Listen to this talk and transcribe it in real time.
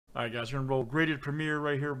All right, guys, we're going to roll graded premiere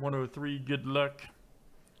right here, 103. Good luck.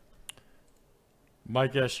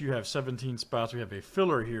 Mike S., you have 17 spots. We have a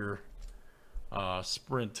filler here,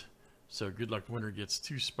 sprint. So good luck. Winner gets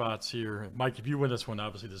 2 spots here. Mike, if you win this one,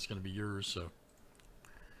 obviously this is going to be yours. So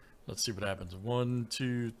let's see what happens. 1,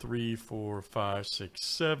 2, 3, 4, 5, 6,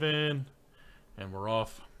 7. And we're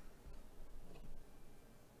off.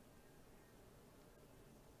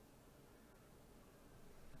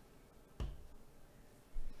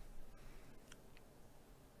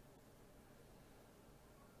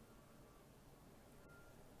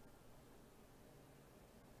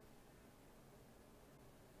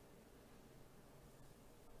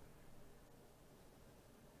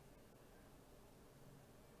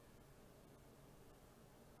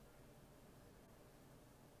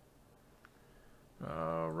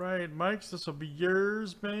 All right, Mike, this will be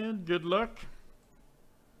yours, man. Good luck.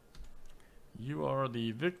 You are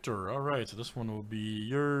the victor. All right, so this one will be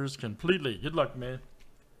yours completely. Good luck, man.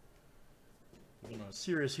 We're on a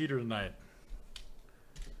serious heater tonight.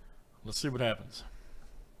 Let's see what happens.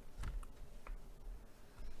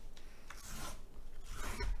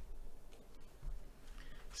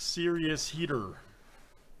 Serious heater.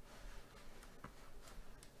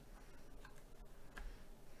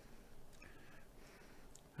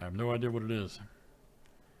 I have no idea what it is.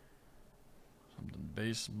 Something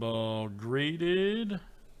baseball graded.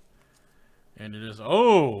 And it is,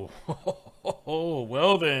 oh,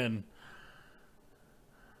 well then.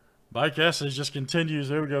 Mike S. just continues.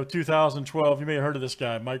 There we go, 2012. You may have heard of this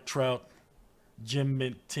guy, Mike Trout, Jim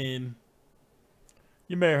Mint 10.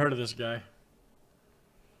 You may have heard of this guy.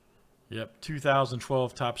 Yep,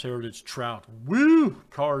 2012 Topps Heritage Trout. Woo!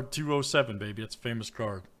 Card 207, baby. It's a famous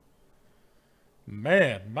card.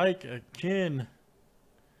 Man, Mike again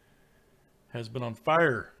has been on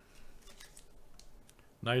fire.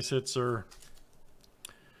 Nice hit, sir.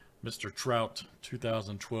 Mr. Trout,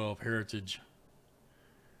 2012 Heritage.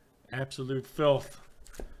 Absolute filth.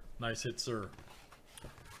 Nice hit, sir.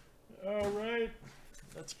 All right,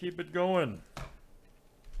 let's keep it going.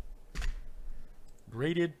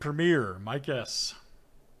 Graded Premiere, Mike S.